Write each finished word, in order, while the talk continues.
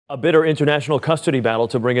A bitter international custody battle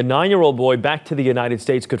to bring a 9-year-old boy back to the United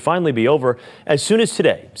States could finally be over as soon as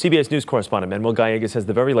today. CBS News correspondent Manuel Gallegus has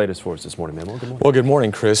the very latest for us this morning. Manuel, good morning. Well, good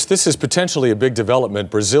morning, Chris. This is potentially a big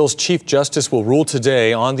development. Brazil's Chief Justice will rule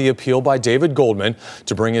today on the appeal by David Goldman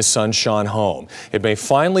to bring his son Sean home. It may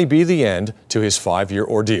finally be the end to his 5-year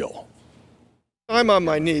ordeal. I'm on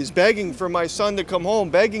my knees begging for my son to come home,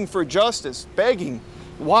 begging for justice, begging.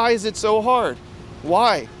 Why is it so hard?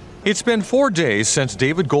 Why? It's been 4 days since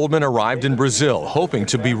David Goldman arrived in Brazil, hoping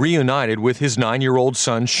to be reunited with his 9-year-old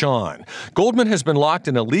son, Sean. Goldman has been locked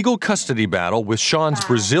in a legal custody battle with Sean's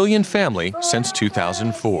Brazilian family since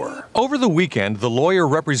 2004. Over the weekend, the lawyer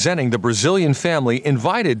representing the Brazilian family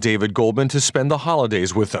invited David Goldman to spend the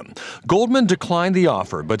holidays with them. Goldman declined the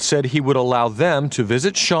offer, but said he would allow them to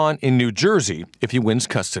visit Sean in New Jersey if he wins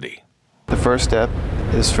custody. The first step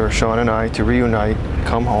is for Sean and I to reunite,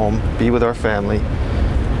 come home, be with our family,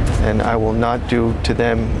 and I will not do to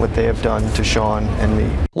them what they have done to Sean and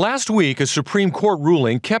me. Last week, a Supreme Court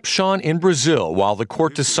ruling kept Sean in Brazil while the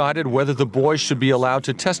court decided whether the boy should be allowed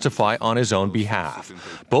to testify on his own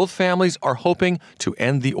behalf. Both families are hoping to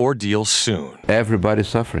end the ordeal soon. Everybody's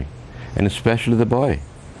suffering, and especially the boy.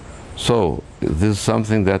 So this is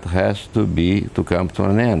something that has to come to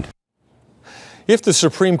an end. If the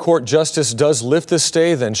Supreme Court justice does lift the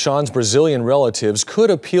stay, then Sean's Brazilian relatives could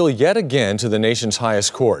appeal yet again to the nation's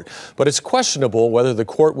highest court. But it's questionable whether the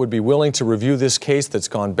court would be willing to review this case that's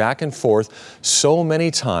gone back and forth so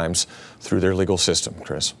many times through their legal system.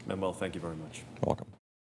 Chris. Manuel, thank you very much. Welcome.